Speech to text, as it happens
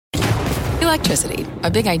Electricity,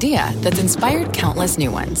 a big idea that's inspired countless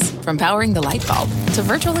new ones. From powering the light bulb to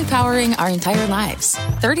virtually powering our entire lives.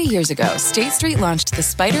 30 years ago, State Street launched the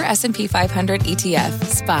SPDR S&P 500 ETF,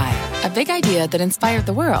 SPY. A big idea that inspired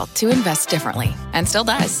the world to invest differently. And still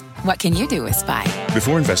does. What can you do with SPY?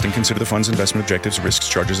 Before investing, consider the fund's investment objectives, risks,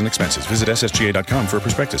 charges, and expenses. Visit ssga.com for a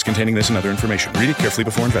prospectus containing this and other information. Read it carefully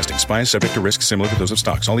before investing. SPY is subject to risks similar to those of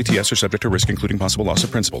stocks. All ETFs are subject to risk, including possible loss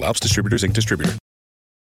of principal. Alps Distributors, Inc. Distributor.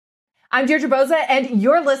 I'm Deirdre Boza, and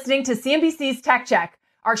you're listening to CNBC's Tech Check.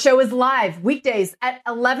 Our show is live weekdays at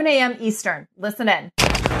 11 a.m. Eastern. Listen in.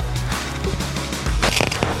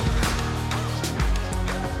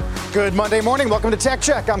 Good Monday morning. Welcome to Tech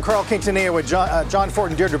Check. I'm Carl Quintanilla with John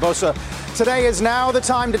Ford and Deirdre Boza. Today is now the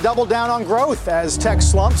time to double down on growth as tech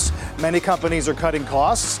slumps. Many companies are cutting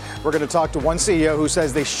costs. We're going to talk to one CEO who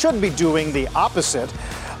says they should be doing the opposite.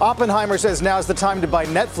 Oppenheimer says now's the time to buy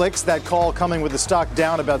Netflix. That call coming with the stock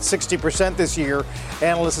down about 60% this year.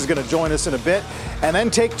 Analyst is going to join us in a bit. And then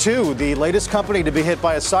Take-Two, the latest company to be hit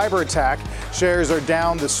by a cyber attack. Shares are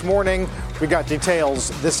down this morning. We got details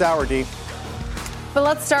this hour, Dee. But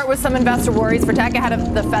let's start with some investor worries for tech ahead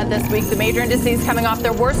of the Fed this week. The major indices coming off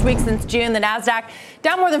their worst week since June. The Nasdaq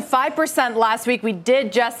down more than 5% last week. We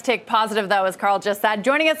did just tick positive, though, as Carl just said.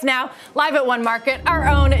 Joining us now, live at One Market, our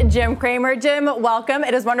own Jim Cramer. Jim, welcome.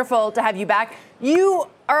 It is wonderful to have you back. You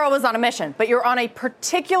are always on a mission, but you're on a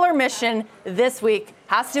particular mission this week.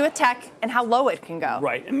 Has to do with tech and how low it can go.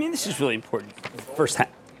 Right. I mean, this is really important. First,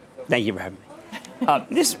 thank you for having me.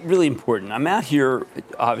 This is really important. I'm out here,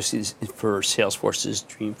 obviously, for Salesforce's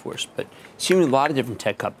Dreamforce, but seeing a lot of different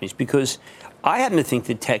tech companies because I happen to think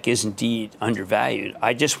that tech is indeed undervalued.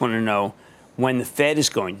 I just want to know when the Fed is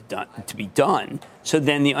going to be done, so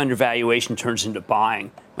then the undervaluation turns into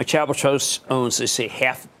buying. My Charitable Trust owns, let's say,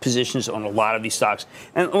 half positions on a lot of these stocks.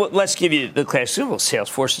 And let's give you the classic example,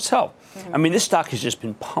 Salesforce itself. Mm-hmm. I mean, this stock has just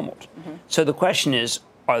been pummeled. Mm-hmm. So the question is,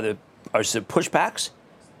 are there pushbacks?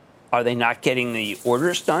 Are they not getting the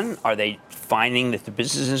orders done? Are they finding that the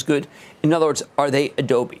business is good? In other words, are they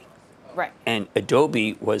Adobe? Right. And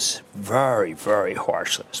Adobe was very, very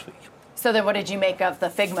harsh last week. So then what did you make of the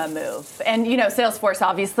Figma move? And, you know, Salesforce,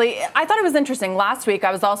 obviously. I thought it was interesting. Last week,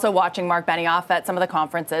 I was also watching Mark Benioff at some of the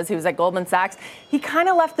conferences. He was at Goldman Sachs. He kind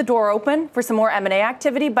of left the door open for some more M&A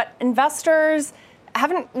activity, but investors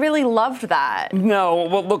haven't really loved that. No.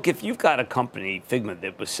 Well, look, if you've got a company, Figma,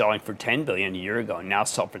 that was selling for $10 billion a year ago and now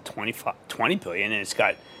sell for $20 billion, and it's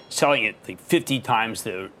got selling at like 50 times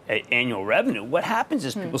the annual revenue, what happens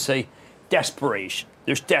is people say desperation.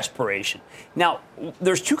 There's desperation. Now,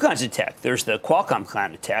 there's two kinds of tech. There's the Qualcomm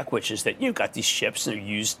kind of tech, which is that you've got these chips and they're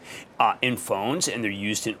used in phones and they're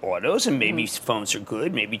used in autos, and maybe phones are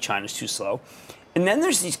good, maybe China's too slow. And then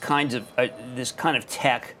there's these kinds of this kind of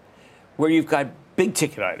tech where you've got big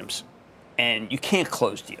ticket items, and you can't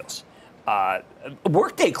close deals.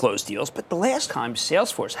 Workday closed deals, but the last time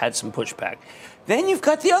Salesforce had some pushback. Then you've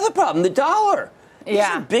got the other problem, the dollar.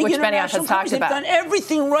 Yeah, big which Benioff has talked about. They've done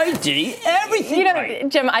everything right, Dee. Everything right.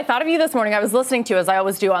 Jim, I thought of you this morning. I was listening to you, as I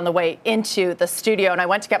always do on the way into the studio, and I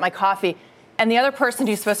went to get my coffee, and the other person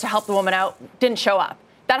who's supposed to help the woman out didn't show up.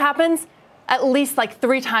 That happens at least like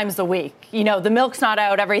 3 times a week. You know, the milk's not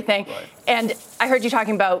out, everything. Right. And I heard you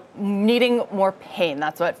talking about needing more pain.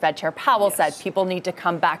 That's what Fed Chair Powell said. People need to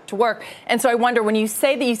come back to work. And so I wonder, when you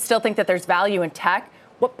say that you still think that there's value in tech,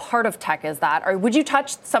 what part of tech is that? Or would you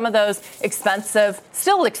touch some of those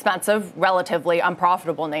still expensive, relatively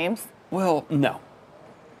unprofitable names? Well, no.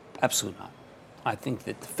 Absolutely not. I think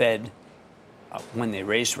that the Fed, when they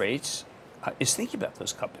raise rates, is thinking about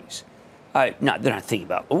those companies. They're not thinking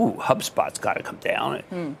about, HubSpot's got to come down.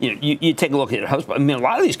 You know, you take a look at HubSpot. I mean, a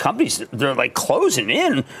lot of these companies, they're like closing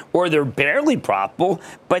in, or they're barely profitable,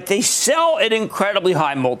 but they sell at incredibly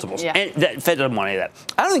high multiples. Yeah. And the Fed doesn't want any of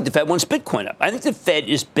that. I don't think the Fed wants Bitcoin up. I think the Fed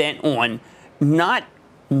is bent on not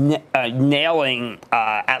nailing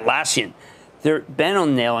Atlassian. They're bent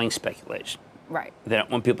on nailing speculation. Right. They don't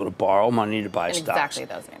want people to borrow money to buy and stocks. Exactly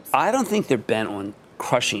those names. I don't think they're bent on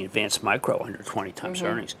crushing Advanced Micro under 20 times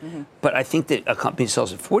earnings. But I think that a company that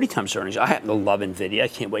sells at 40 times earnings, I happen to love NVIDIA. I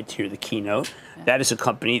can't wait to hear the keynote. Yeah. That is a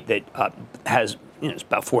company that has, it's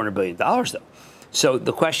about $400 billion, though. So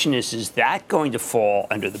the question is that going to fall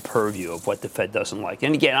under the purview of what the Fed doesn't like?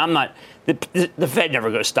 And again, I'm not, the Fed never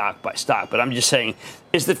goes stock by stock, but I'm just saying,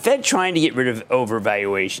 is the Fed trying to get rid of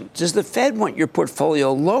overvaluation? Does the Fed want your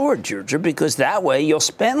portfolio lower, Deirdre? Because that way you'll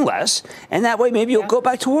spend less, and that way maybe you'll go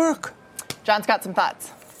back to work. John's got some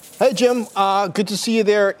thoughts. Hey, Jim. Good to see you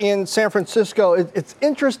there in San Francisco. It's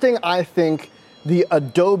interesting, I think, the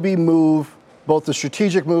Adobe move, both the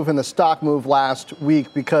strategic move and the stock move last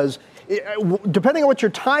week, because depending on what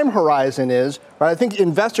your time horizon is, right, I think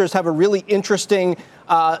investors have a really interesting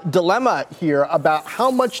dilemma here about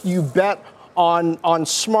how much you bet on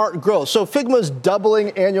smart growth. So Figma's doubling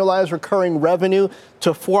annualized recurring revenue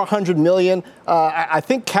to $400 million. I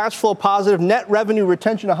think cash flow positive, net revenue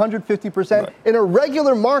retention 150%. Right. In a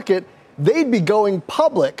regular market, they'd be going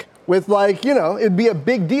public with it'd be a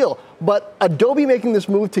big deal. But Adobe making this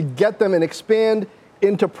move to get them and expand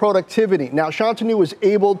into productivity. Now, Shantanu was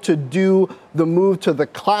able to do the move to the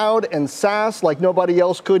cloud and SaaS like nobody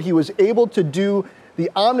else could. He was able to do the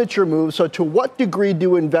Omniture move. So to what degree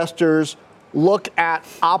do investors look at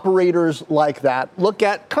operators like that, look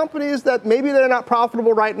at companies that maybe they're not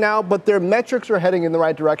profitable right now, but their metrics are heading in the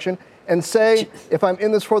right direction, and say, if I'm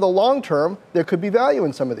in this for the long term, there could be value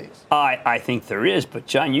in some of these? I think there is, but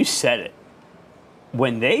John, you said it.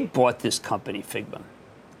 When they bought this company, Figma,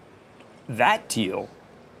 that deal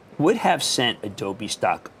would have sent Adobe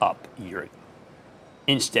stock up a year ago.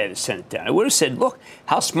 Instead, it sent it down. It would have said, look,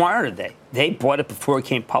 how smart are they? They bought it before it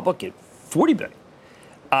came public at $40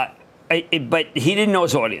 billion. But he didn't know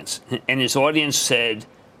his audience, and his audience said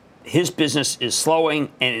his business is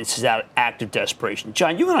slowing, and it's out of active desperation.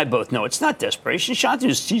 John, you and I both know it's not desperation. Shantanu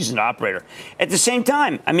is a seasoned operator. At the same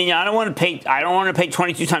time, I mean, I don't want to pay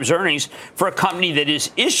 22 times earnings for a company that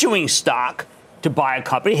is issuing stock to buy a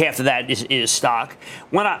company. Half of that is stock.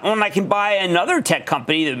 When I can buy another tech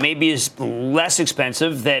company that maybe is less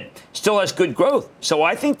expensive that still has good growth. So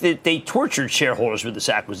I think that they tortured shareholders with this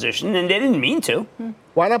acquisition, and they didn't mean to.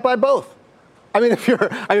 Why not buy both? I mean, if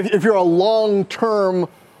you're a long-term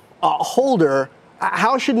holder,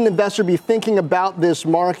 how should an investor be thinking about this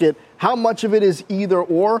market? How much of it is either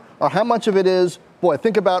or how much of it is, boy,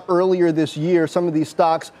 think about earlier this year, some of these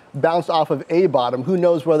stocks bounced off of a bottom. Who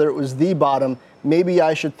knows whether it was the bottom? Maybe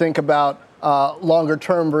I should think about longer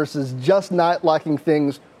term versus just not liking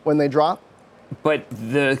things when they drop. But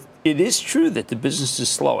it is true that the business is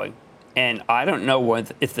slowing. And I don't know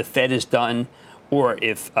if the Fed is done or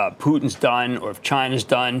if Putin's done or if China's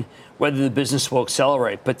done, whether the business will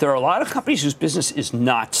accelerate. But there are a lot of companies whose business is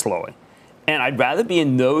not slowing. And I'd rather be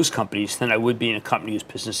in those companies than I would be in a company whose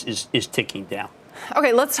business is ticking down.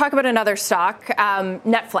 Okay, let's talk about another stock,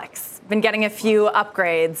 Netflix. Been getting a few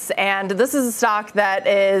upgrades, and this is a stock that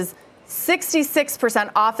is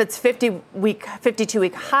 66% off its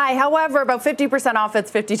 52-week high. However, about 50% off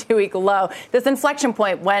its 52-week low. This inflection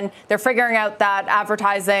point when they're figuring out that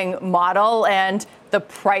advertising model and the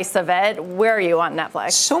price of it. Where are you on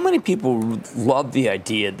Netflix? So many people love the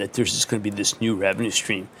idea that there's just going to be this new revenue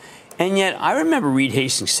stream. And yet, I remember Reed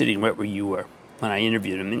Hastings sitting right where you were when I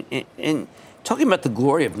interviewed him and talking about the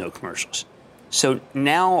glory of no commercials. So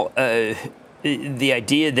now the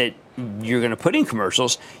idea that you're going to put in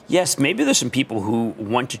commercials, yes, maybe there's some people who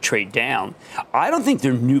want to trade down. I don't think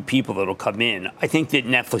there are new people that will come in. I think that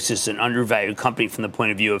Netflix is an undervalued company from the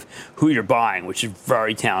point of view of who you're buying, which is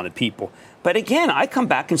very talented people. But again, I come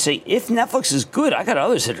back and say, if Netflix is good, I got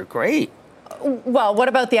others that are great. Well, what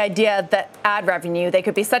about the idea that ad revenue, they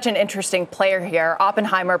could be such an interesting player here?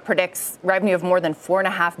 Oppenheimer predicts revenue of more than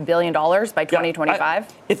 $4.5 billion by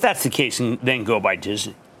 2025. If that's the case, then go buy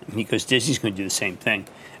Disney, because Disney's going to do the same thing.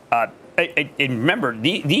 And remember,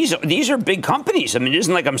 these are big companies. I mean, it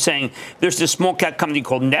isn't like I'm saying there's this small cap company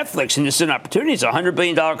called Netflix, and this is an opportunity. It's a $100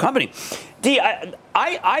 billion company.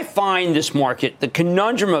 I find this market, the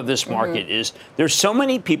conundrum of this market is there's so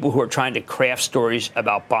many people who are trying to craft stories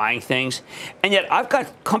about buying things, and yet I've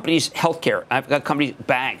got companies, healthcare, I've got companies,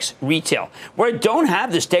 banks, retail, where I don't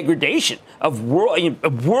have this degradation of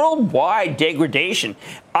worldwide degradation.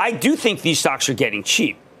 I do think these stocks are getting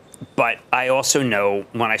cheap. But I also know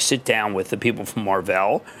when I sit down with the people from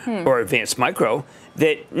Marvell or Advanced Micro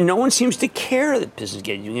that no one seems to care that business is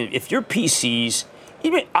getting. If your PCs,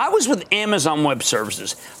 even I was with Amazon Web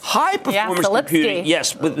Services, high performance computing.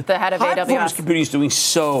 Yes, with the head of high AWS. Performance computing is doing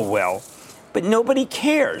so well, but nobody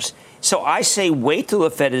cares. So I say wait till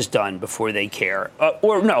the Fed is done before they care.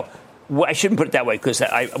 Or no, I shouldn't put it that way because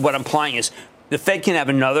what I'm implying is the Fed can have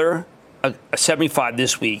another. A 75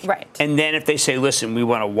 this week. Right. And then if they say, listen, we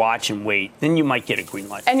want to watch and wait, then you might get a green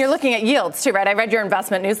light. And you're looking at yields, too, right? I read your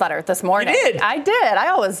investment newsletter this morning. You did? I did. I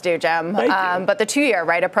always do, Jim. Thank you. But the 2-year,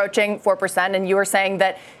 right, approaching 4%. And you were saying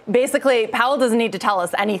that basically Powell doesn't need to tell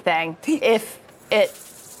us anything if it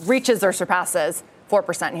reaches or surpasses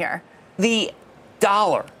 4% here. The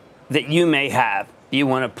dollar that you may have, you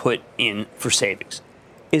want to put in for savings,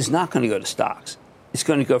 is not going to go to stocks. It's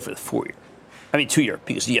going to go for the 2-year,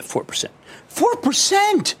 because you get 4%.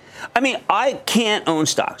 4%! I mean, I can't own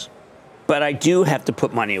stocks, but I do have to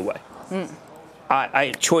put money away.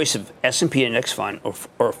 I choice of S&P index fund or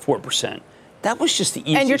 4%. That was just the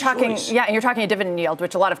easiest and you're talking, choice. and you're talking a dividend yield,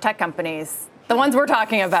 which a lot of tech companies, the ones we're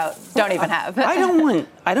talking about, don't even have. I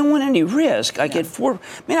don't want any risk. I get 4.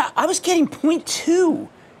 Man, I was getting 0.2.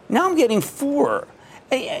 Now I'm getting 4.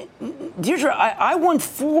 Hey, Deirdre, I want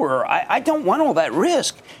 4. I don't want all that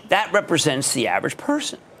risk. That represents the average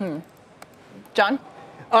person. John?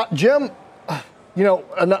 Jim,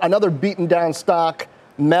 another beaten down stock,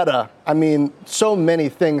 Meta. I mean, so many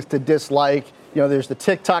things to dislike. There's the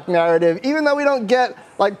TikTok narrative. Even though we don't get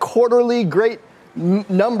like quarterly great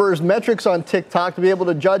numbers, metrics on TikTok to be able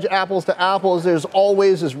to judge apples to apples, there's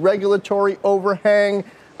always this regulatory overhang.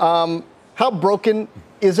 How broken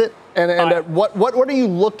is it? And what are you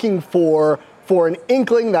looking for an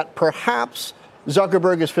inkling that perhaps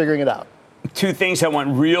Zuckerberg is figuring it out? 2 things. I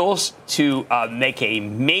want Reels to make a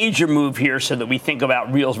major move here so that we think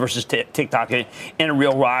about Reels versus TikTok in a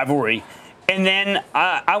real rivalry. And then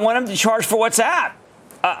I want them to charge for WhatsApp.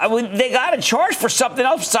 They got to charge for something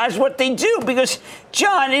else besides what they do. Because,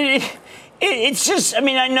 John, it's just,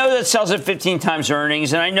 I know that sells at 15 times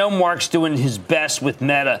earnings, and I know Mark's doing his best with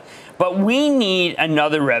Meta. But we need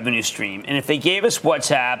another revenue stream. And if they gave us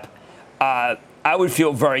WhatsApp, I would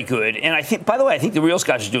feel very good. And I think, by the way, I think the Reels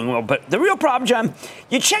guys are doing well. But the real problem, John,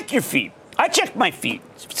 you check your feed. I check my feed,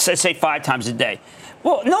 say 5 times a day.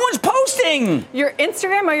 Well, no one's posting. Your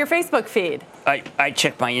Instagram or your Facebook feed? I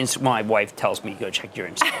check my Instagram. My wife tells me, go check your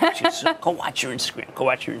Instagram. She says, go watch your Instagram. Go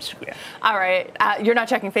watch your Instagram. All right. You're not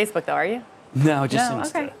checking Facebook, though, are you? No, just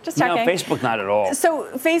Insta. Okay, just checking. No, Facebook not at all. So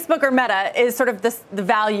Facebook or Meta is sort of the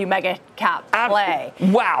value mega cap play.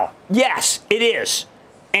 Wow. Yes, it is.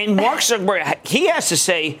 And Mark Zuckerberg, he has to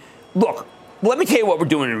say, look, let me tell you what we're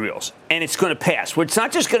doing in Reels, and it's going to pass. It's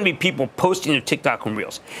not just going to be people posting their TikTok on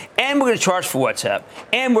Reels, and we're going to charge for WhatsApp,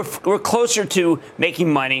 and we're closer to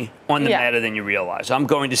making money on the Meta than you realize. I'm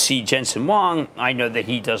going to see Jensen Huang. I know that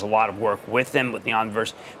he does a lot of work with them, with the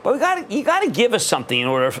Omniverse, but you got to give us something in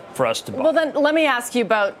order for us to buy. Well, then let me ask you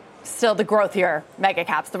about still the growthier mega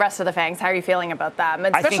caps, the rest of the FANGs. How are you feeling about them?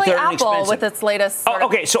 Especially Apple with its latest.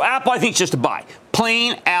 Okay, so Apple I think is just a buy.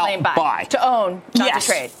 Plain buy. To own, not to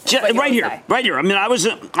trade. Right here. I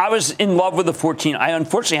was in love with the 14. I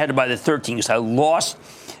unfortunately had to buy the 13 because I lost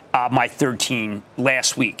my 13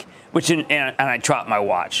 last week, and I dropped my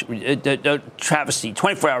watch. Travesty.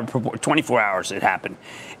 24 hours it happened,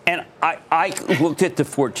 and I looked at the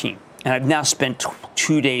 14, and I've now spent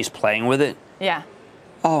 2 days playing with it. Yeah.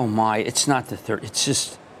 Oh my! It's not the 30. It's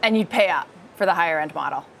just. And you'd pay up for the higher end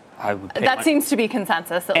model. I would pay that seems to be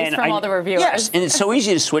consensus, at least from all the reviewers. Yes, and it's so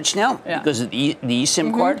easy to switch now because of the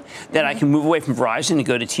eSIM card that I can move away from Verizon and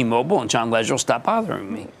go to T-Mobile, and John Legere will stop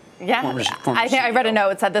bothering me. Yeah, I think I read a note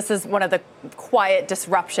that said this is one of the quiet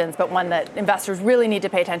disruptions, but one that investors really need to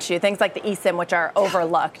pay attention to. Things like the eSIM, which are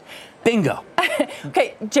overlooked. Bingo.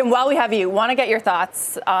 Okay, Jim, while we have you, want to get your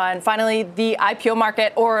thoughts on finally the IPO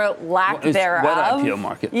market or lack thereof. What IPO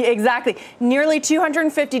market? Yeah, exactly. Nearly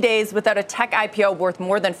 250 days without a tech IPO worth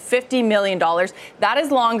more than $50 million. That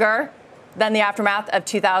is longer than the aftermath of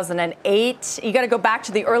 2008. You got to go back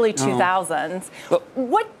to the early 2000s. Well,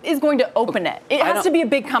 what is going to open it? It has to be a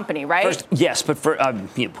big company, right? First, yes, but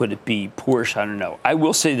would it be Porsche? I don't know. I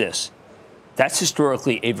will say this. That's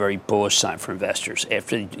historically a very bullish sign for investors.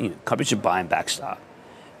 After companies are buying back stock,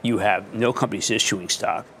 you have no companies issuing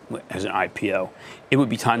stock as an IPO. It would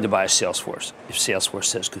be time to buy a Salesforce if Salesforce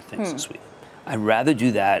says good things this week. I'd rather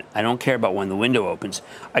do that. I don't care about when the window opens.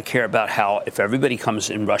 I care about how if everybody comes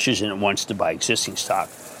and rushes in and wants to buy existing stock,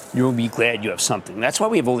 you'll be glad you have something. That's why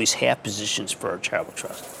we have all these half positions for our charitable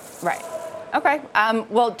trust. Right. Okay.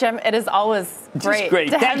 Well, Jim, it is always great.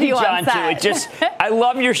 To have you John, on set. I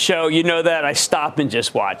love your show. You know that. I stop and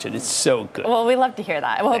just watch it. It's so good. Well, we love to hear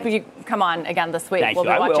that. We'll hope you come on again this week. We'll be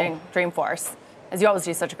watching Dreamforce, as you always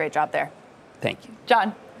do such a great job there. Thank you.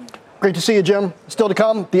 John. Great to see you, Jim. Still to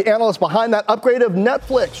come, the analyst behind that upgrade of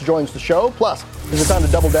Netflix joins the show. Plus, is it time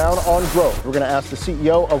to double down on growth? We're going to ask the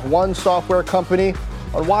CEO of one software company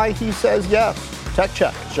on why he says yes. Tech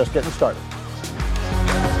Check is just getting started.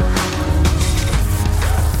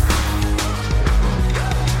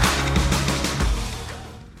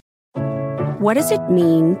 What does it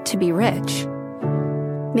mean to be rich?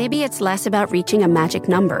 Maybe it's less about reaching a magic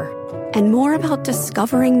number and more about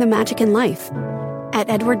discovering the magic in life. At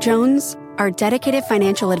Edward Jones, our dedicated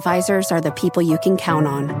financial advisors are the people you can count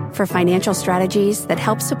on for financial strategies that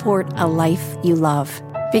help support a life you love.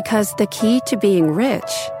 Because the key to being rich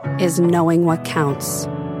is knowing what counts.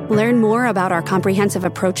 Learn more about our comprehensive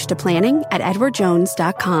approach to planning at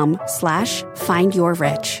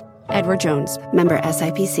edwardjones.com/findyourrich. Edward Jones, member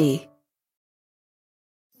SIPC.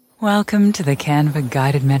 Welcome to the Canva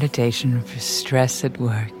guided meditation for stress at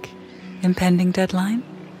work. Impending deadline?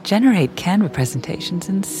 Generate Canva presentations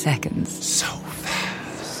in seconds. So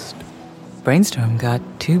fast. Brainstorm got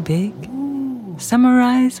too big?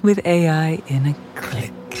 Summarize with AI in a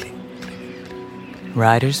click.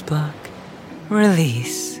 Writer's block?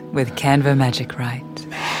 Release with Canva Magic Write.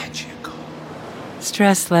 Magical.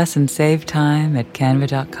 Stress less and save time at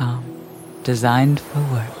canva.com. Designed for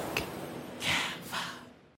work.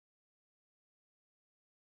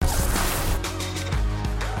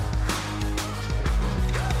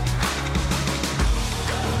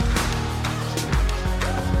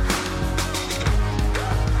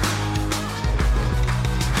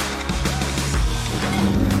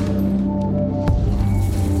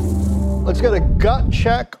 Let's get a gut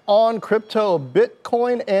check on crypto.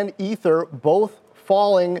 Bitcoin and Ether both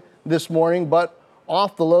falling this morning, but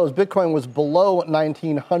off the lows. Bitcoin was below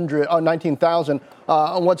 19,000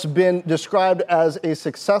 on what's been described as a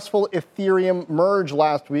successful Ethereum merge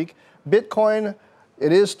last week. Bitcoin,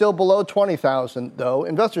 it is still below 20,000, though.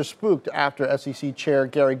 Investors spooked after SEC Chair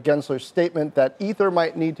Gary Gensler's statement that Ether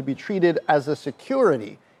might need to be treated as a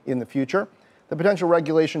security in the future. The potential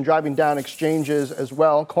regulation driving down exchanges as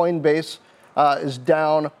well. Coinbase is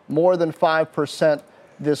down more than 5%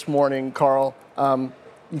 this morning, Carl.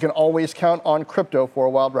 You can always count on crypto for a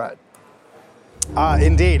wild ride.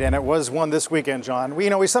 Indeed, and it was one this weekend, John.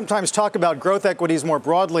 We sometimes talk about growth equities more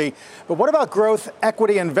broadly, but what about growth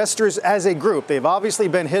equity investors as a group? They've obviously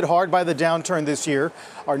been hit hard by the downturn this year.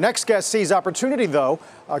 Our next guest sees opportunity, though,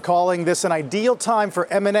 calling this an ideal time for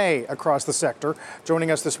M&A across the sector.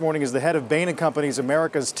 Joining us this morning is the head of Bain & Company's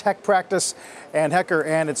America's Tech Practice, Ann Hecker.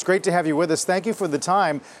 Ann, it's great to have you with us. Thank you for the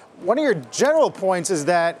time. One of your general points is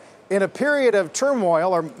that in a period of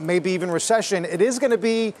turmoil or maybe even recession, it is going to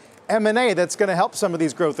be M&A that's going to help some of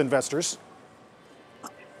these growth investors.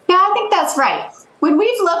 Yeah, I think that's right. When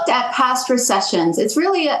we've looked at past recessions, it's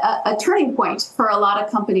really a turning point for a lot of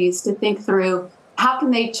companies to think through how can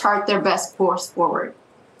they chart their best course forward.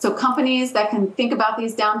 So companies that can think about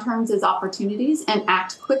these downturns as opportunities and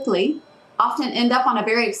act quickly often end up on a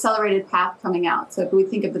very accelerated path coming out. So if we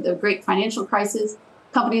think of the great financial crisis,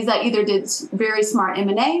 companies that either did very smart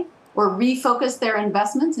M&A or refocused their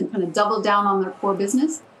investments and kind of doubled down on their core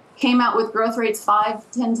business came out with growth rates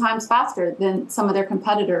 5-10 times faster than some of their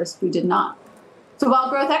competitors who did not. So while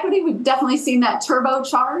growth equity, we've definitely seen that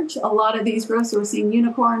turbocharge. A lot of these growths, we're seeing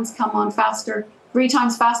unicorns come on faster, 3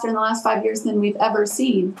 times faster in the last 5 years than we've ever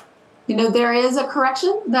seen. There is a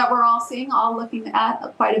correction that we're all seeing, all looking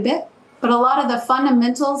at quite a bit. But a lot of the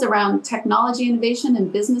fundamentals around technology innovation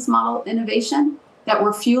and business model innovation that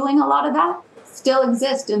were fueling a lot of that still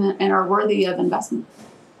exist and are worthy of investment.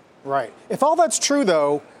 Right. If all that's true,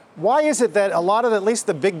 though, why is it that a lot of at least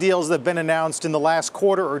the big deals that have been announced in the last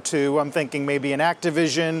quarter or two, I'm thinking maybe an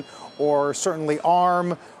Activision or certainly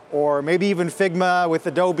ARM or maybe even Figma with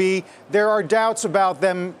Adobe, there are doubts about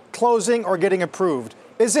them closing or getting approved?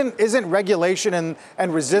 Isn't regulation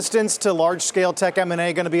and resistance to large-scale tech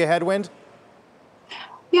M&A going to be a headwind?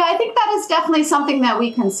 Yeah, I think that is definitely something that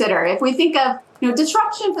we consider. If we think of,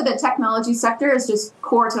 disruption for the technology sector is just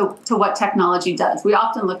core to what technology does. We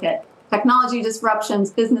often look at technology disruptions,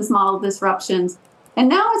 business model disruptions, and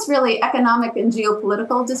now it's really economic and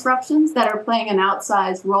geopolitical disruptions that are playing an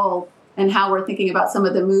outsized role in how we're thinking about some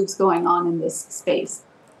of the moves going on in this space.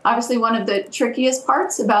 Obviously, one of the trickiest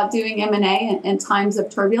parts about doing M&A in times of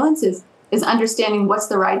turbulence is understanding what's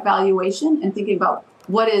the right valuation and thinking about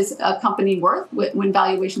what is a company worth when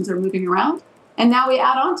valuations are moving around. And now we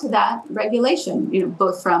add on to that regulation,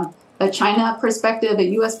 both from a China perspective, a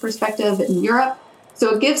U.S. perspective, and Europe.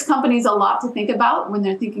 So it gives companies a lot to think about when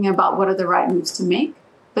they're thinking about what are the right moves to make.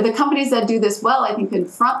 But the companies that do this well, I think, can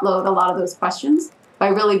front load a lot of those questions by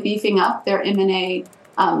really beefing up their M&A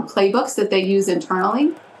playbooks that they use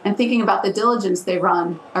internally and thinking about the diligence they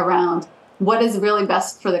run around what is really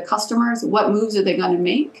best for the customers, what moves are they going to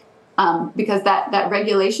make, because that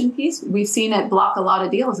regulation piece, we've seen it block a lot of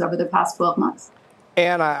deals over the past 12 months.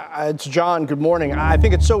 And it's John, good morning. I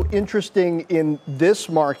think it's so interesting in this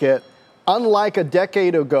market. Unlike a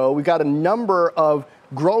decade ago, we got a number of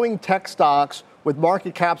growing tech stocks with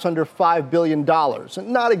market caps under $5 billion.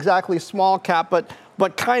 Not exactly small cap, but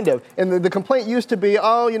kind of. And the complaint used to be,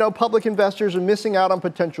 public investors are missing out on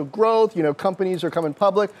potential growth. Companies are coming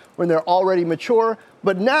public when they're already mature.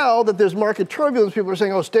 But now that there's market turbulence, people are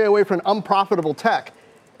saying, stay away from unprofitable tech.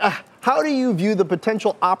 How do you view the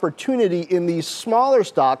potential opportunity in these smaller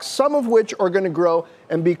stocks, some of which are going to grow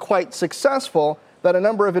and be quite successful, that a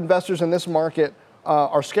number of investors in this market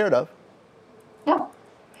are scared of? Yeah.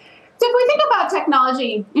 So if we think about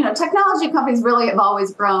technology, technology companies really have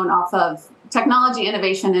always grown off of technology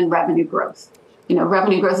innovation and revenue growth.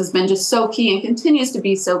 revenue growth has been just so key and continues to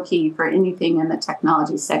be so key for anything in the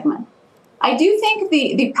technology segment. I do think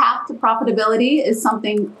the path to profitability is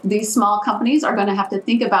something these small companies are going to have to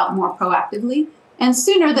think about more proactively and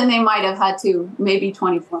sooner than they might have had to maybe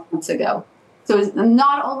 24 months ago. So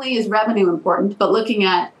not only is revenue important, but looking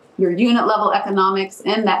at your unit level economics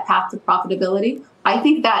and that path to profitability, I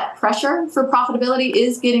think that pressure for profitability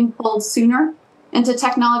is getting pulled sooner into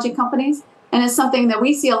technology companies. And it's something that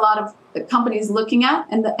we see a lot of the companies looking at,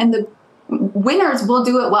 and the winners will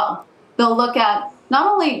do it well. They'll look at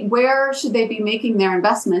not only where should they be making their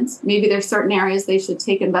investments, maybe there's certain areas they should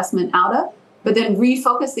take investment out of, but then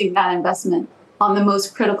refocusing that investment on the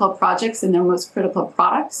most critical projects and their most critical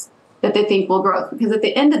products that they think will grow. Because at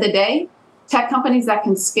the end of the day, tech companies that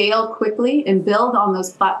can scale quickly and build on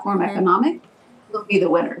those platform economics will be the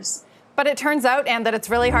winners. But it turns out, Anne, that it's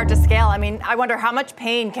really hard to scale. I mean, I wonder how much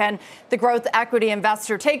pain can the growth equity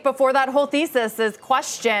investor take before that whole thesis is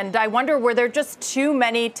questioned. I wonder, were there just too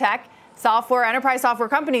many tech software, enterprise software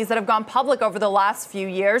companies that have gone public over the last few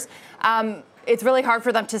years? It's really hard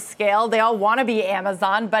for them to scale. They all want to be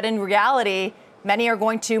Amazon, but in reality, many are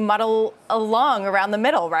going to muddle along around the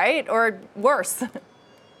middle, right? Or worse.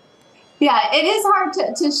 Yeah, it is hard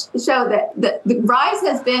to show that the rise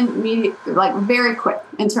has been very quick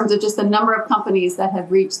in terms of just the number of companies that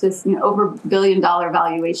have reached this over $1 billion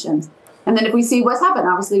valuations. And then if we see what's happened,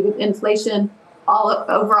 obviously with inflation,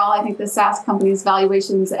 overall, I think the SaaS companies'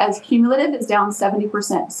 valuations as cumulative is down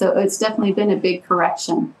 70%. So it's definitely been a big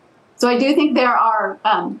correction. So I do think there are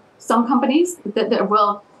some companies that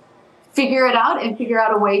will figure it out and figure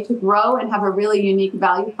out a way to grow and have a really unique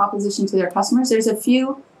value proposition to their customers. There's a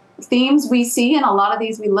few themes we see, and a lot of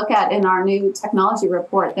these we look at in our new technology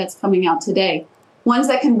report that's coming out today. Ones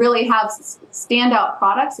that can really have standout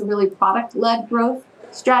products, a really product-led growth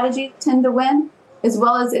strategy tend to win, as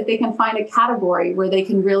well as if they can find a category where they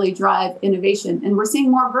can really drive innovation. And we're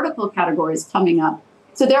seeing more vertical categories coming up.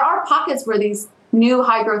 So there are pockets where these new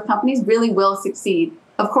high-growth companies really will succeed.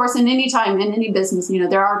 Of course, in any time, in any business,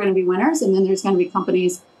 there are going to be winners, and then there's going to be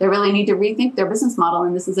companies that really need to rethink their business model.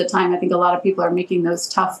 And this is a time I think a lot of people are making those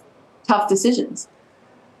tough decisions.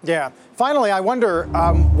 Yeah. Finally, I wonder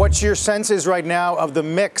what your sense is right now of the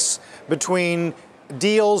mix between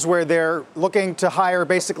deals where they're looking to hire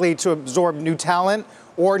basically to absorb new talent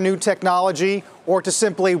or new technology, or to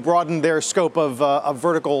simply broaden their scope of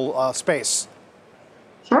vertical space.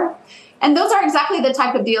 Sure. And those are exactly the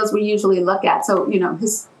type of deals we usually look at. So,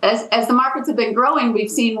 as the markets have been growing,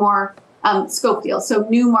 we've seen more scope deals. So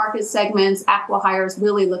new market segments, acqui-hires,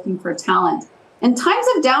 really looking for talent. In times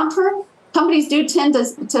of downturn, companies do tend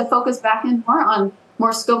to focus back in more on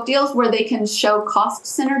more scope deals where they can show cost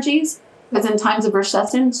synergies, because in times of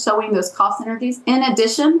recession, showing those cost synergies in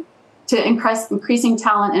addition to increasing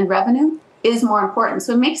talent and revenue is more important.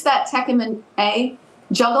 So it makes that tech M&A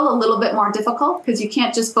juggle a little bit more difficult, because you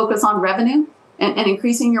can't just focus on revenue and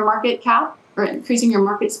increasing your market cap or increasing your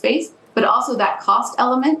market space, but also that cost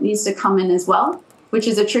element needs to come in as well, which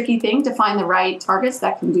is a tricky thing to find the right targets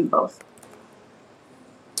that can do both.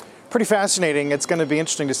 Pretty fascinating. It's going to be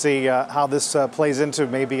interesting to see how this plays into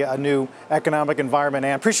maybe a new economic environment.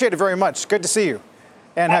 Anne, appreciate it very much. Good to see you.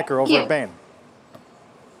 Anne Hecker over at Bain.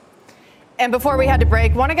 And before we had to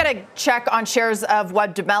break, want to get a check on shares of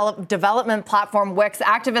web development platform Wix.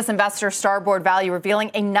 Activist investor Starboard Value revealing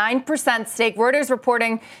a 9% stake. Reuters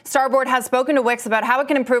reporting Starboard has spoken to Wix about how it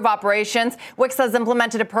can improve operations. Wix has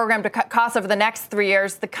implemented a program to cut costs over the next 3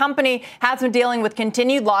 years. The company has been dealing with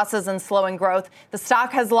continued losses and slowing growth. The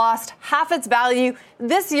stock has lost half its value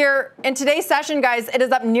this year. In today's session, guys, it is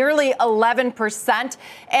up nearly 11%.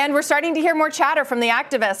 And we're starting to hear more chatter from the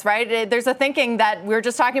activists, right? There's a thinking that we were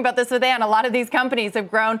just talking about this with Anne. A lot of these companies have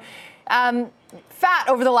grown fat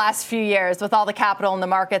over the last few years with all the capital in the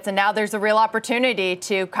markets, and now there's a real opportunity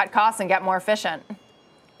to cut costs and get more efficient.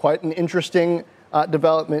 Quite an interesting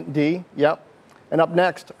development, Dee. Yep. And up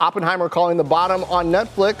next, Oppenheimer calling the bottom on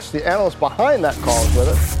Netflix. The analyst behind that call is with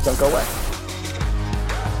us. Don't go away.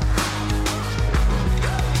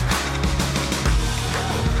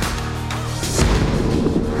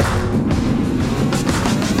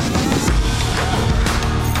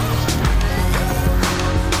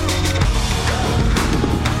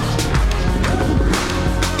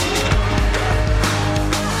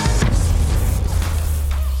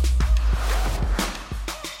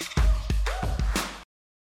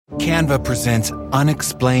 Canva presents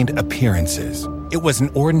Unexplained Appearances. It was an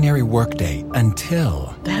ordinary workday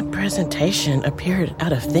until... that presentation appeared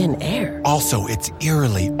out of thin air. Also, it's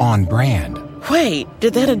eerily on brand. Wait,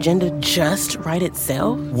 did that agenda just write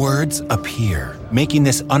itself? Words appear, making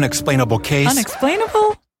this unexplainable case...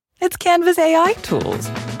 Unexplainable? It's Canva's AI tools.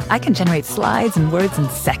 I can generate slides and words in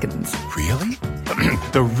seconds. Really?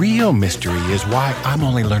 The real mystery is why I'm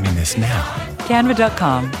only learning this now.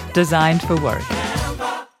 Canva.com, designed for work.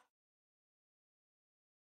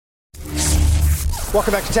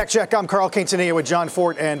 Welcome back to Tech Check. I'm Carl Quintanilla with John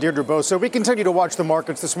Fort and Deirdre Bosa. We continue to watch the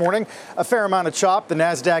markets this morning. A fair amount of chop. The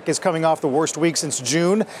NASDAQ is coming off the worst week since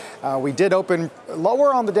June. We did open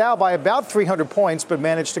lower on the Dow by about 300 points, but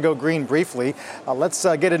managed to go green briefly. Let's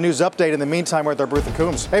get a news update in the meantime with our Bertha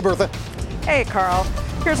Coombs. Hey, Bertha. Hey, Carl.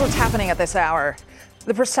 Here's what's happening at this hour.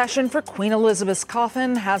 The procession for Queen Elizabeth's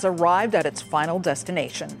coffin has arrived at its final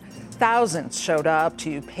destination. Thousands showed up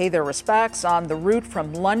to pay their respects on the route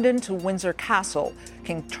from London to Windsor Castle.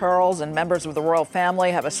 King Charles and members of the royal family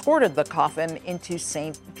have escorted the coffin into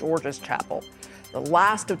St. George's Chapel. The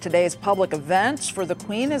last of today's public events for the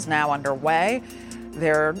Queen is now underway.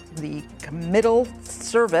 The committal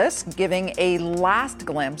service giving a last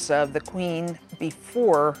glimpse of the Queen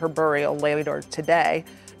before her burial later today.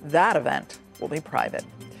 That event will be private.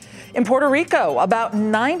 In Puerto Rico, about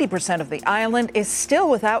 90% of the island is still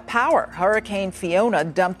without power. Hurricane Fiona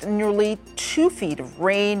dumped nearly 2 feet of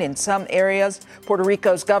rain in some areas. Puerto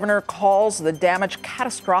Rico's governor calls the damage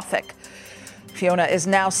catastrophic. Fiona is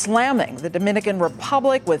now slamming the Dominican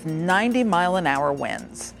Republic with 90-mile-an-hour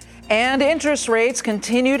winds. And interest rates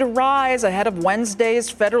continue to rise ahead of Wednesday's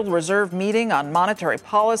Federal Reserve meeting on monetary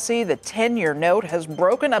policy. The 10-year note has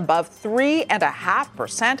broken above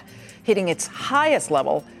 3.5%, hitting its highest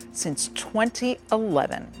level since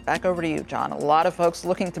 2011. Back over to you, John. A lot of folks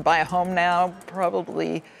looking to buy a home now,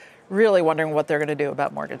 probably really wondering what they're going to do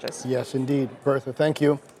about mortgages. Yes, indeed. Bertha, thank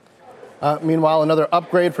you. Meanwhile, another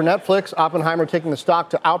upgrade for Netflix. Oppenheimer taking the stock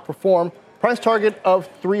to outperform. Price target of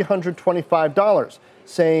 $325,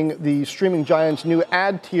 saying the streaming giant's new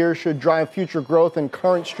ad tier should drive future growth, and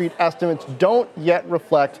current street estimates don't yet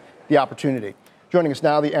reflect the opportunity. Joining us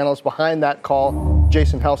now, the analyst behind that call,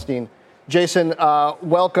 Jason Helfstein. Jason,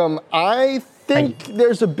 welcome. I think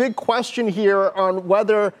there's a big question here on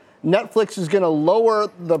whether Netflix is going to lower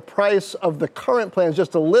the price of the current plans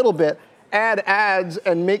just a little bit, add ads,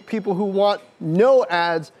 and make people who want no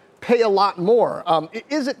ads pay a lot more.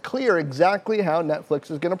 Is it clear exactly how Netflix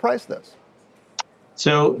is going to price this?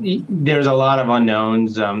 So there's a lot of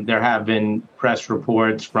unknowns. There have been press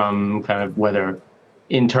reports from kind of whether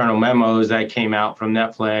internal memos that came out from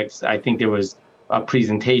Netflix. I think there was a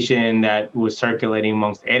presentation that was circulating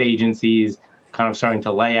amongst ad agencies, kind of starting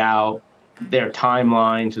to lay out their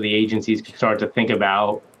timeline so the agencies could start to think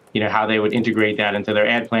about, how they would integrate that into their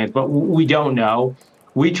ad plans. But we don't know.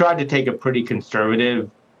 We tried to take a pretty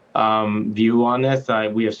conservative view on this.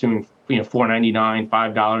 We assume, $4.99,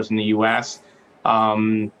 $5 in the U.S.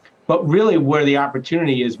 But really where the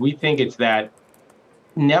opportunity is, we think it's that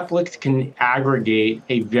Netflix can aggregate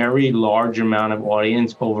a very large amount of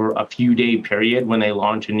audience over a few day period when they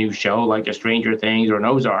launch a new show like a Stranger Things or an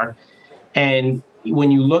Ozark. And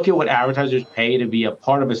when you look at what advertisers pay to be a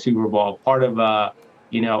part of a Super Bowl, part of a,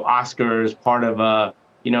 Oscars, part of a,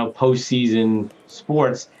 postseason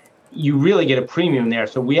sports, you really get a premium there.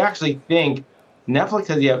 So we actually think Netflix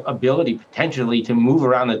has the ability potentially to move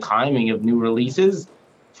around the timing of new releases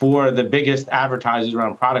for the biggest advertisers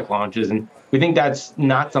around product launches. And we think that's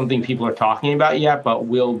not something people are talking about yet, but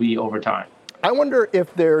will be over time. I wonder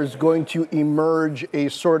if there's going to emerge a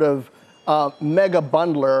sort of mega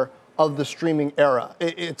bundler of the streaming era.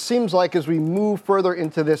 It seems like as we move further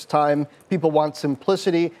into this time, people want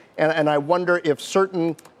simplicity. And I wonder if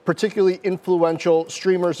certain particularly influential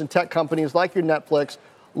streamers and tech companies like your Netflix,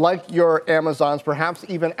 like your Amazons, perhaps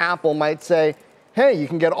even Apple might say, hey, you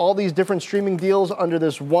can get all these different streaming deals under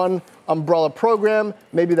this one umbrella program.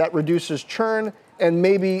 Maybe that reduces churn, and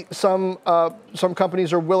maybe some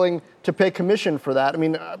companies are willing to pay commission for that. I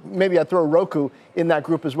mean, maybe I'd throw Roku in that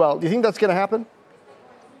group as well. Do you think that's going to happen?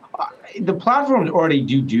 The platforms already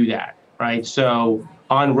do that, right? So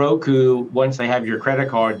on Roku, once they have your credit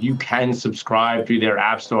card, you can subscribe through their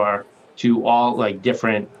app store to all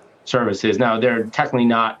different services. Now, they're technically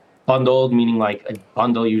not bundled, meaning like a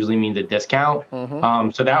bundle usually means a discount.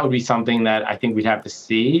 So that would be something that I think we'd have to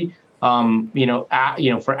see. For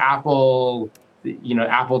Apple,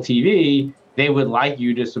 Apple TV, they would like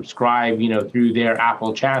you to subscribe, through their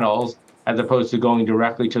Apple channels as opposed to going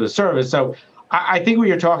directly to the service. So I think what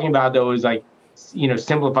you're talking about, though, is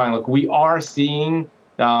simplifying. Look, we are seeing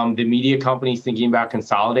the media companies thinking about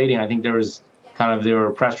consolidating. I think there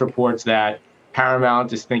were press reports that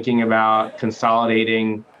Paramount is thinking about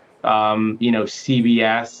consolidating,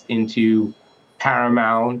 CBS into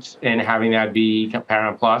Paramount and having that be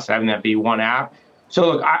Paramount Plus, having that be one app. So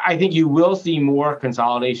look, I think you will see more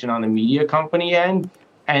consolidation on the media company end.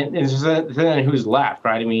 and so then who's left,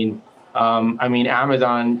 right? I mean,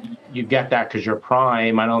 Amazon, you get that because you're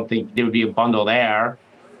Prime. I don't think there would be a bundle there.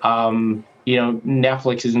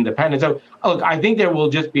 Netflix is independent. So look, I think there will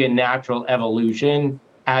just be a natural evolution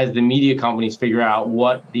as the media companies figure out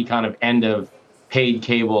what the kind of end of paid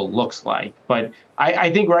cable looks like. But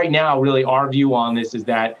I think right now, really, our view on this is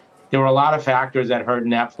that there were a lot of factors that hurt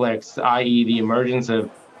Netflix, i.e. the emergence of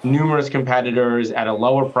numerous competitors at a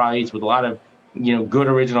lower price with a lot of, good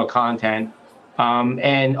original content.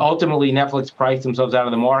 And ultimately, Netflix priced themselves out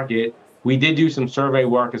of the market. We did do some survey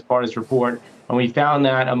work as part of this report, and we found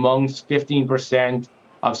that amongst 15%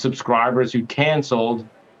 of subscribers who canceled,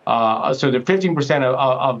 so the 15%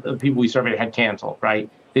 of the people we surveyed had canceled, right?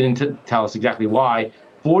 They didn't tell us exactly why.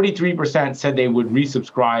 43% said they would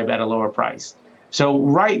resubscribe at a lower price. So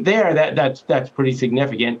right there, that's pretty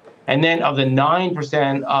significant. And then of the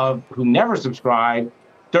 9% of who never subscribed,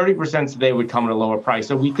 30% said they would come at a lower price.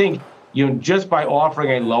 So we think, just by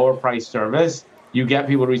offering a lower price service, you get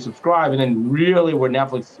people to resubscribe. And then really where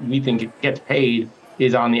Netflix, we think, it gets paid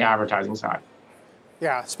is on the advertising side.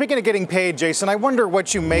 Yeah, speaking of getting paid, Jason, I wonder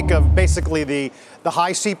what you make of basically the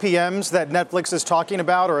high CPMs that Netflix is talking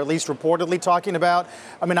about, or at least reportedly talking about.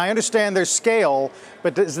 I mean, I understand their scale,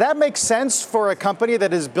 but does that make sense for a company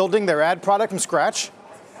that is building their ad product from scratch?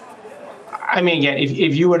 I mean, again,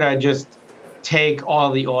 if you were to just take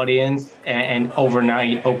all the audience and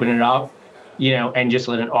overnight open it up, and just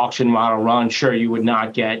let an auction model run, sure, you would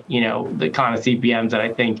not get, the kind of CPMs that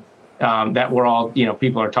I think that we're all,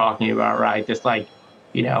 people are talking about, right? Just like,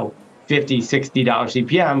 $50, $60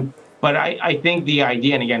 CPM. But I think the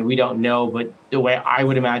idea, and again, we don't know, but the way I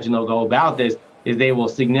would imagine they'll go about this is they will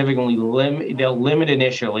significantly limit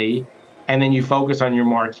initially, and then you focus on your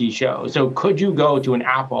marquee show. So could you go to an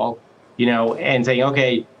Apple, and say,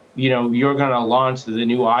 okay, you're going to launch the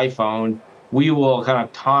new iPhone. We will kind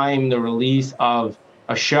of time the release of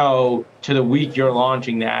a show to the week you're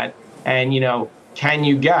launching that. And, can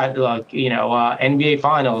you get NBA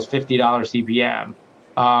Finals, $50 CPM?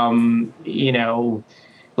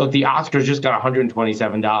 Look, the Oscars just got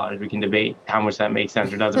 $127. We can debate how much that makes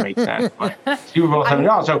sense or doesn't make sense. But Super Bowl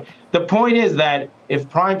 $7. So the point is that if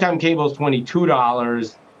primetime cable is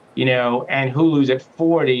 $22, and Hulu's at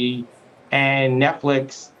 $40, and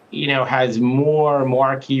Netflix, has more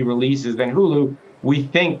marquee releases than Hulu, we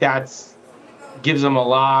think gives them a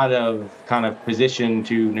lot of kind of position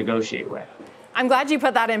to negotiate with. I'm glad you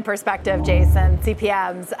put that in perspective, Jason,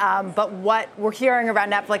 CPMs. But what we're hearing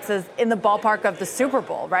around Netflix is in the ballpark of the Super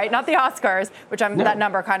Bowl, right? Not the Oscars, that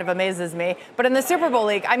number kind of amazes me. But in the Super Bowl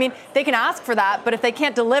league, I mean, they can ask for that, but if they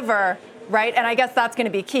can't deliver, right? And I guess that's going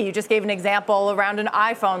to be key. You just gave an example around an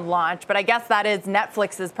iPhone launch, but I guess that is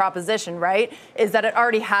Netflix's proposition, right? Is that it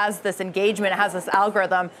already has this engagement, it has this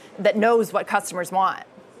algorithm that knows what customers want.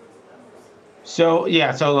 So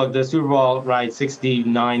look, the Super Bowl, right,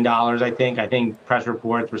 $69, I think. I think press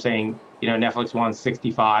reports were saying, Netflix wants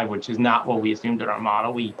 $65, which is not what we assumed in our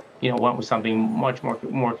model. We, went with something much more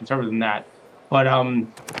conservative than that. But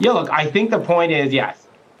look, I think the point is, yes,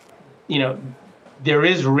 there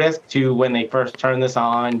is risk to when they first turn this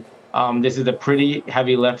on. This is a pretty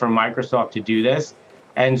heavy lift for Microsoft to do this.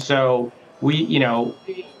 And so we,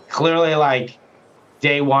 clearly like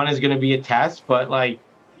day one is going to be a test, but like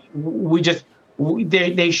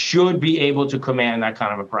they should be able to command that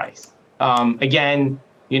kind of a price. Again,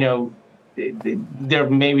 there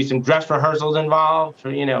may be some dress rehearsals involved,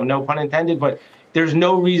 no pun intended, but there's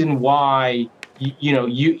no reason why,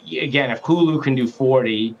 again, if Hulu can do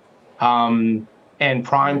 40, and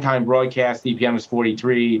primetime broadcast CPM is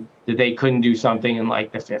 43, that they couldn't do something in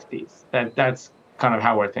like the 50s. That's kind of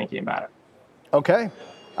how we're thinking about it. Okay.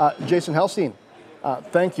 Jason Helfstein,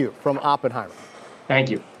 thank you from Oppenheimer. Thank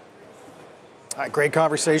you. All right, great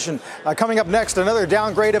conversation. Coming up next, another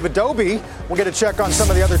downgrade of Adobe. We'll get a check on some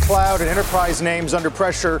of the other cloud and enterprise names under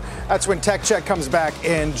pressure. That's when Tech Check comes back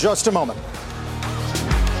in just a moment.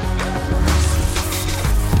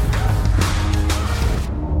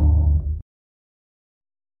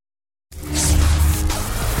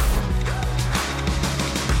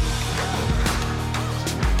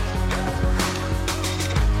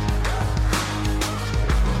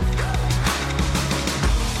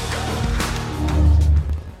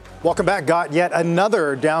 Welcome back. Got yet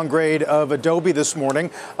another downgrade of Adobe this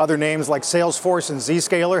morning. Other names like Salesforce and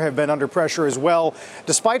Zscaler have been under pressure as well.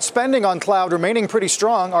 Despite spending on cloud remaining pretty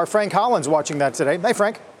strong, our Frank Hollins watching that today. Hey,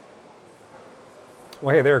 Frank.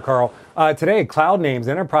 Well, hey there, Carl. Today, cloud names,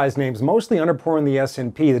 enterprise names, mostly underperforming the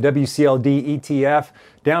S&P. The WCLD ETF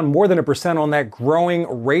down more than 1% on that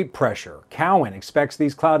growing rate pressure. Cowen expects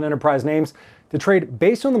these cloud and enterprise names to trade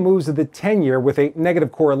based on the moves of the 10-year with a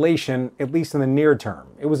negative correlation, at least in the near term.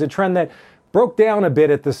 It was a trend that broke down a bit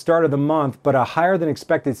at the start of the month, but a higher than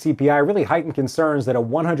expected CPI really heightened concerns that a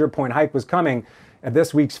 100-point hike was coming at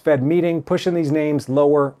this week's Fed meeting, pushing these names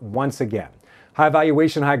lower once again. High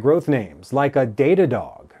valuation, high growth names like a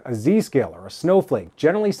Datadog, a Zscaler, a Snowflake,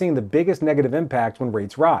 generally seeing the biggest negative impact when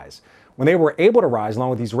rates rise. When they were able to rise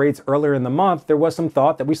along with these rates earlier in the month, there was some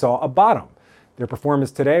thought that we saw a bottom. Their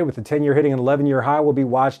performance today, with the 10-year hitting an 11-year high, will be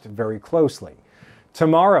watched very closely.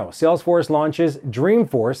 Tomorrow, Salesforce launches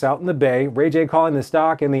Dreamforce out in the Bay. Ray J calling the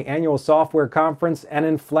stock in the annual software conference an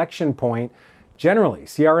inflection point. Generally,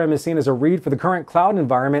 CRM is seen as a read for the current cloud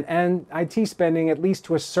environment and IT spending, at least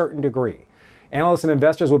to a certain degree. Analysts and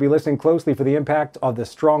investors will be listening closely for the impact of the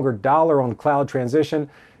stronger dollar on cloud transition.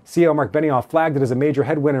 CEO Mark Benioff flagged it as a major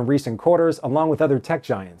headwind in recent quarters, along with other tech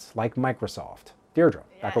giants like Microsoft. Deirdre,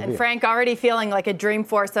 back over to you. And Frank, already feeling like a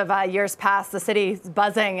Dreamforce of years past. The city's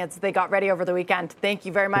buzzing as they got ready over the weekend. Thank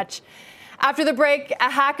you very much. After the break, a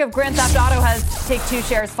hack of Grand Theft Auto has Take-Two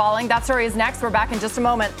shares falling. That story is next. We're back in just a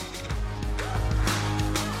moment.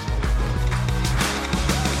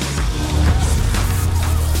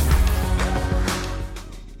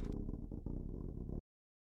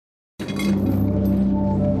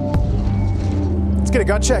 Let's get a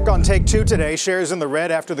gut check on Take-Two today. Shares in the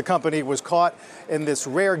red after the company was caught in this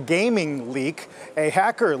rare gaming leak. A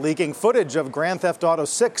hacker leaking footage of Grand Theft Auto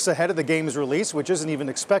 6 ahead of the game's release, which isn't even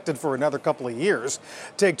expected for another couple of years.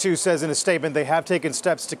 Take-Two says in a statement they have taken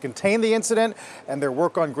steps to contain the incident, and their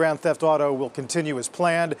work on Grand Theft Auto will continue as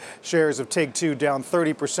planned. Shares of Take-Two down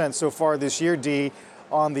 30% so far this year, Dee.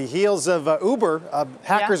 On the heels of Uber,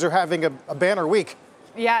 hackers are having a banner week.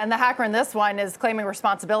 Yeah, and the hacker in this one is claiming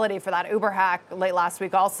responsibility for that Uber hack late last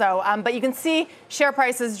week also. But you can see share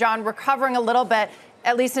prices, John, recovering a little bit,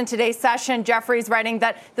 at least in today's session. Jefferies writing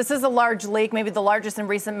that this is a large leak, maybe the largest in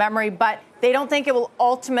recent memory, but they don't think it will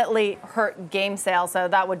ultimately hurt game sales. So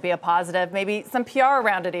that would be a positive. Maybe some PR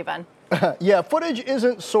around it even. Yeah, footage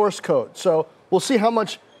isn't source code. So we'll see how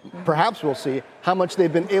much, perhaps we'll see how much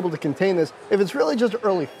they've been able to contain this. If it's really just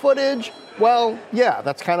early footage, well, yeah,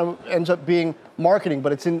 that's kind of ends up being marketing.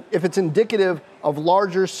 But if it's indicative of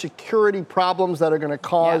larger security problems that are going to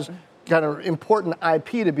cause kind of important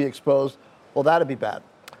IP to be exposed, well, that'd be bad.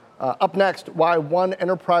 Up next, why one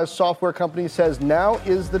enterprise software company says now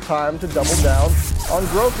is the time to double down on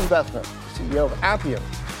growth investment. The CEO of Appian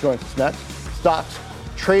joins us next. Stocks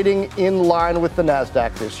trading in line with the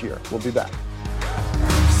NASDAQ this year. We'll be back.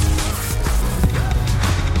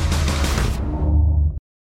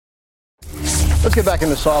 Let's get back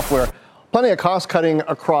into software. Plenty of cost cutting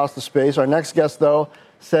across the space. Our next guest, though,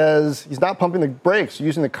 says he's not pumping the brakes,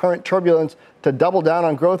 using the current turbulence to double down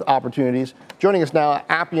on growth opportunities. Joining us now,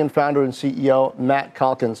 Appian founder and CEO Matt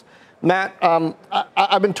Calkins. Matt,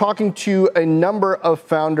 I've been talking to a number of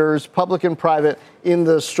founders, public and private, in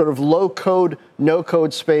the sort of low-code,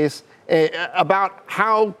 no-code space about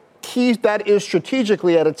how key that is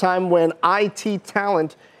strategically at a time when IT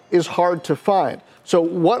talent is hard to find. So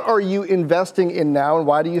what are you investing in now, and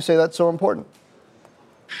why do you say that's so important?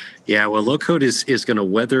 Yeah, well, low code is going to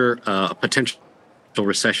weather a potential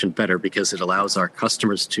recession better because it allows our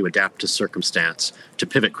customers to adapt to circumstance, to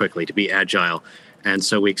pivot quickly, to be agile. And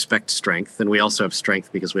so we expect strength. And we also have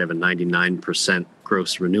strength because we have a 99%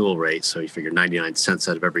 gross renewal rate. So you figure 99 cents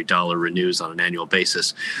out of every dollar renews on an annual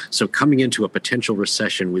basis. So coming into a potential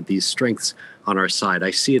recession with these strengths on our side,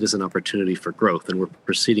 I see it as an opportunity for growth. And we're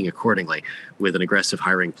proceeding accordingly with an aggressive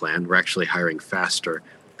hiring plan. We're actually hiring faster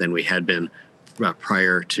than we had been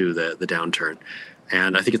prior to the downturn.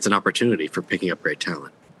 And I think it's an opportunity for picking up great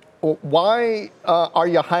talent. Well, why are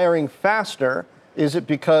you hiring faster? Is it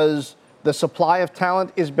because the supply of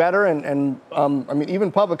talent is better? And I mean,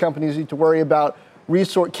 even public companies need to worry about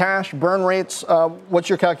cash burn rates. What's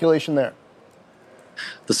your calculation there?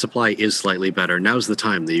 The supply is slightly better. Now's the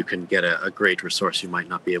time that you can get a great resource you might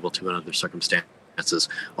not be able to in other circumstances.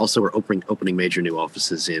 Also, we're opening major new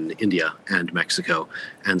offices in India and Mexico.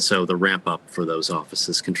 And so the ramp up for those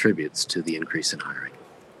offices contributes to the increase in hiring.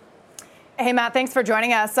 Hey, Matt, thanks for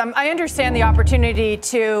joining us. I understand the opportunity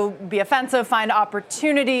to be offensive, find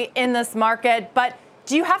opportunity in this market, but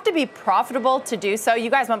do you have to be profitable to do so? You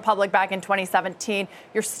guys went public back in 2017.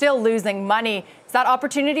 You're still losing money. Is that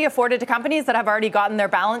opportunity afforded to companies that have already gotten their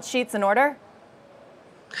balance sheets in order?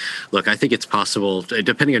 Look, I think it's possible,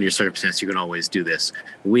 depending on your circumstance, you can always do this.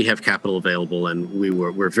 We have capital available, and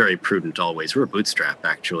we're very prudent always. We're a bootstrap,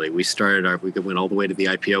 actually. We went all the way to the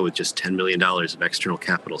IPO with just $10 million of external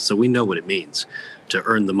capital. So we know what it means to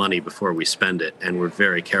earn the money before we spend it. And we're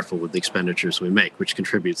very careful with the expenditures we make, which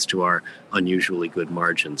contributes to our unusually good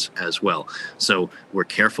margins as well. So we're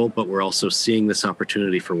careful, but we're also seeing this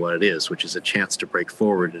opportunity for what it is, which is a chance to break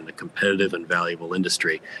forward in a competitive and valuable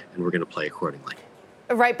industry. And we're going to play accordingly.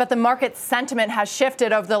 Right, but the market sentiment has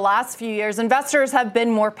shifted over the last few years. Investors have been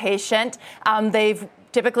more patient. They've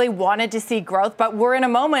typically wanted to see growth, but we're in a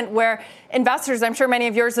moment where investors, I'm sure many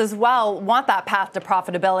of yours as well, want that path to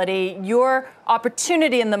profitability. Your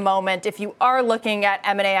opportunity in the moment, if you are looking at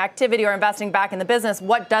M&A activity or investing back in the business,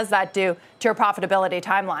 what does that do to your profitability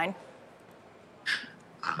timeline?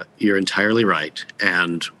 You're entirely right,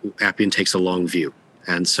 and Appian takes a long view.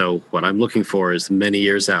 And so what I'm looking for is many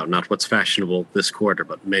years out, not what's fashionable this quarter,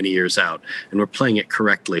 but many years out. And we're playing it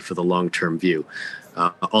correctly for the long-term view.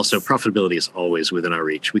 Also, profitability is always within our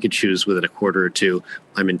reach. We could choose within a quarter or two.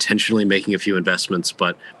 I'm intentionally making a few investments,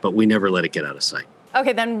 but we never let it get out of sight.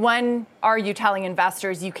 Okay, then when are you telling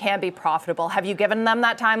investors you can be profitable? Have you given them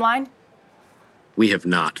that timeline? We have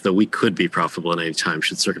not, though we could be profitable at any time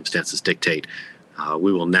should circumstances dictate.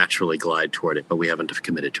 We will naturally glide toward it, but we haven't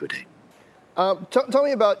committed to a date. Tell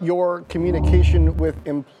me about your communication with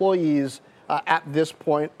employees at this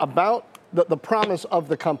point about the promise of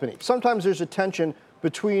the company. Sometimes there's a tension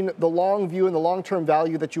between the long view and the long-term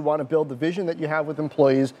value that you want to build, the vision that you have with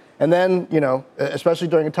employees, and then, especially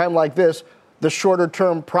during a time like this, the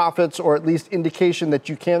shorter-term profits, or at least indication that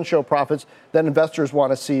you can show profits that investors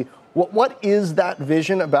want to see. What is that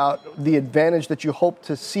vision about the advantage that you hope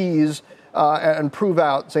to seize and prove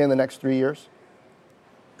out, say, in the next 3 years?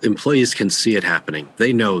 Employees can see it happening.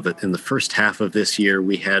 They know that in the first half of this year,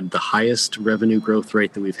 we had the highest revenue growth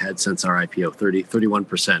rate that we've had since our IPO,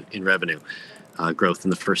 31% in revenue growth in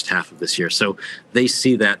the first half of this year. So they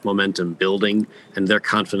see that momentum building, and they're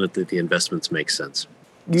confident that the investments make sense.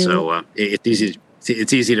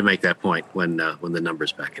 It's easy to make that point when the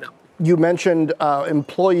numbers back it up. You mentioned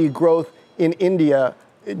employee growth in India.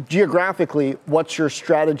 Geographically, what's your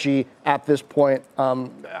strategy at this point?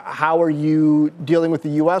 How are you dealing with the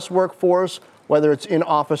U.S. workforce, whether it's in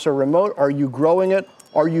office or remote? Are you growing it?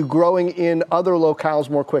 Are you growing in other locales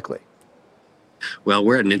more quickly? Well,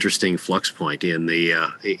 we're at an interesting flux point in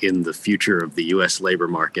the future of the U.S. labor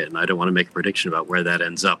market, and I don't want to make a prediction about where that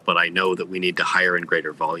ends up, but I know that we need to hire in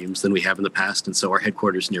greater volumes than we have in the past, and so our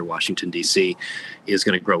headquarters near Washington, D.C. is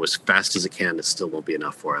going to grow as fast as it can. It still won't be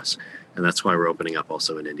enough for us, and that's why we're opening up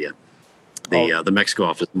also in India. The Mexico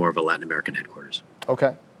office is more of a Latin American headquarters.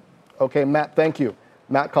 Okay, Matt, thank you.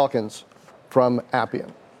 Matt Calkins from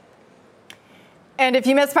Appian. And if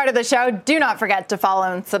you missed part of the show, do not forget to follow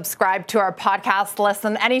and subscribe to our podcast.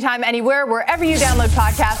 Listen anytime, anywhere, wherever you download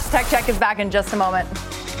podcasts. Tech Check is back in just a moment.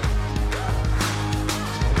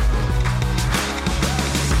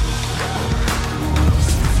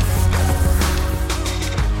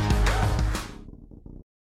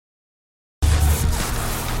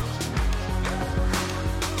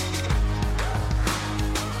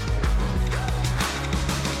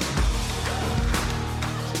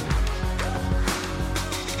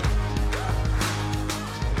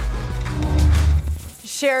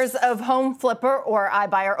 Shares of Home Flipper or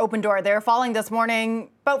iBuyer Opendoor, they're falling this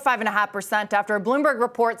morning about 5.5% after a Bloomberg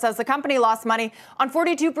report says the company lost money on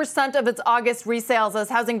 42% of its August resales as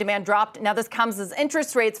housing demand dropped. Now, this comes as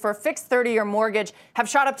interest rates for a fixed 30-year mortgage have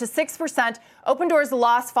shot up to 6%. Opendoor's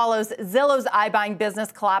loss follows Zillow's iBuying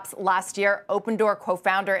business collapse last year. Opendoor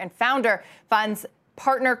co-founder and founder funds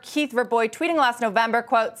partner Keith Verboy tweeting last November,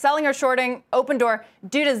 quote, selling or shorting Opendoor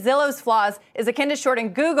due to Zillow's flaws is akin to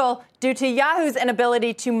shorting Google due to Yahoo's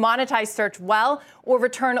inability to monetize search well or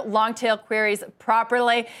return long-tail queries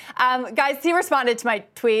properly. Guys, he responded to my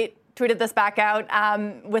tweeted this back out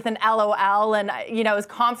with an LOL and, is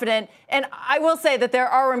confident. And I will say that there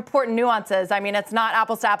are important nuances. I mean, it's not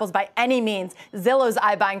apples to apples by any means. Zillow's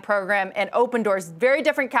iBuying program and Opendoor's very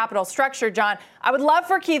different capital structure, John. I would love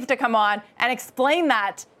for Keith to come on and explain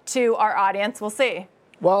that to our audience. We'll see.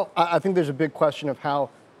 Well, I think there's a big question of how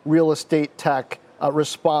real estate tech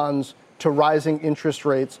responds to rising interest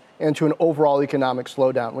rates and to an overall economic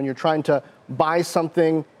slowdown. When you're trying to buy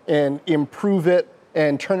something and improve it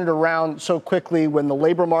and turn it around so quickly, when the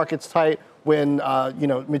labor market's tight, when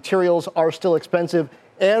materials are still expensive,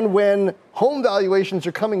 and when home valuations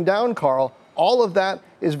are coming down, Carl, all of that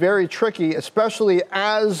is very tricky, especially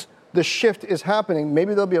as the shift is happening.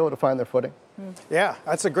 Maybe they'll be able to find their footing. Yeah,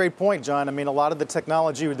 that's a great point, John. I mean, a lot of the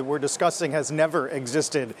technology that we're discussing has never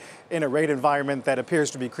existed in a rate environment that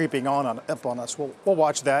appears to be creeping up on us. We'll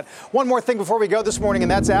watch that. One more thing before we go this morning,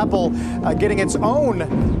 and that's Apple getting its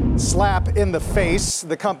own slap in the face.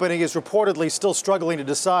 The company is reportedly still struggling to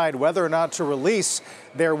decide whether or not to release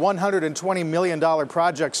their $120 million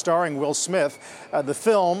project starring Will Smith. The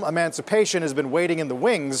film, Emancipation, has been waiting in the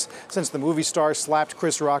wings since the movie star slapped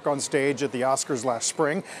Chris Rock on stage at the Oscars last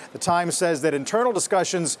spring. The Times says that internal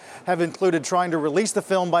discussions have included trying to release the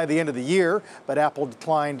film by the end of the year, but Apple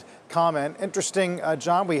declined comment. Interesting,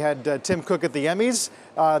 John, we had Tim Cook at the Emmys.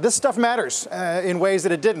 This stuff matters in ways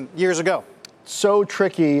that it didn't years ago. So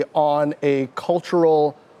tricky on a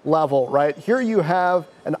cultural level, right? Here you have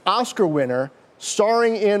an Oscar winner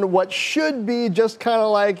starring in what should be just kind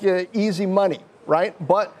of like easy money, right?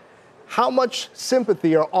 But how much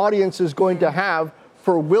sympathy are audiences going to have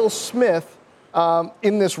for Will Smith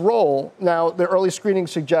in this role? Now, the early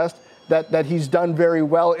screenings suggest that he's done very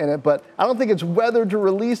well in it, but I don't think it's whether to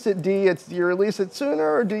release it, Dee. It's, do you release it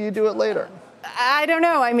sooner or do you do it later? I don't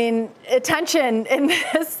know. I mean, attention in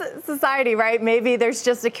this society, right? Maybe there's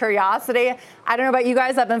just a curiosity. I don't know about you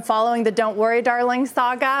guys. I've been following the Don't Worry, Darling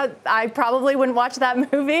saga. I probably wouldn't watch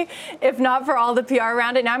that movie if not for all the PR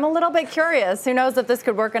around it. Now, I'm a little bit curious. Who knows if this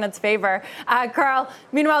could work in its favor? Carl,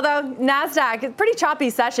 meanwhile, though, NASDAQ, pretty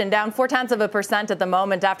choppy session, down 0.4% at the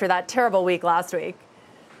moment after that terrible week last week.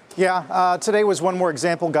 Yeah, today was one more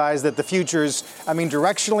example, guys, that the futures, I mean,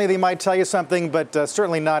 directionally they might tell you something, but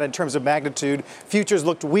certainly not in terms of magnitude. Futures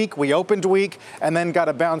looked weak. We opened weak and then got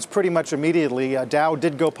a bounce pretty much immediately. Dow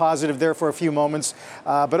did go positive there for a few moments.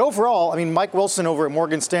 But overall, I mean, Mike Wilson over at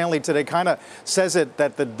Morgan Stanley today kind of says it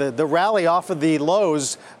that the rally off of the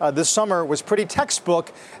lows this summer was pretty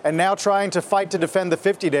textbook, and now trying to fight to defend the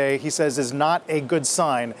 50-day, he says, is not a good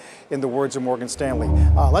sign, in the words of Morgan Stanley.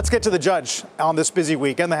 Let's get to the judge on this busy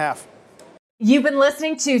week and the half. You've been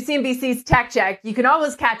listening to CNBC's Tech Check. You can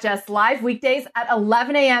always catch us live weekdays at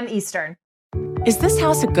 11 a.m. Eastern. Is this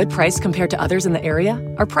house a good price compared to others in the area?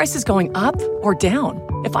 Are prices going up or down?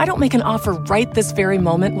 If I don't make an offer right this very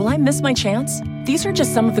moment, will I miss my chance? These are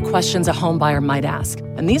just some of the questions a home buyer might ask.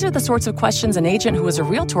 And these are the sorts of questions an agent who is a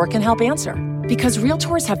Realtor can help answer. Because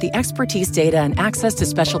Realtors have the expertise, data, and access to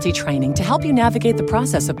specialty training to help you navigate the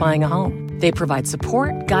process of buying a home. They provide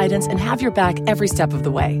support, guidance, and have your back every step of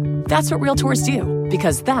the way. That's what Realtors do,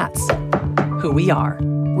 because that's who we are.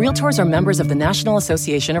 Realtors are members of the National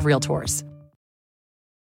Association of Realtors.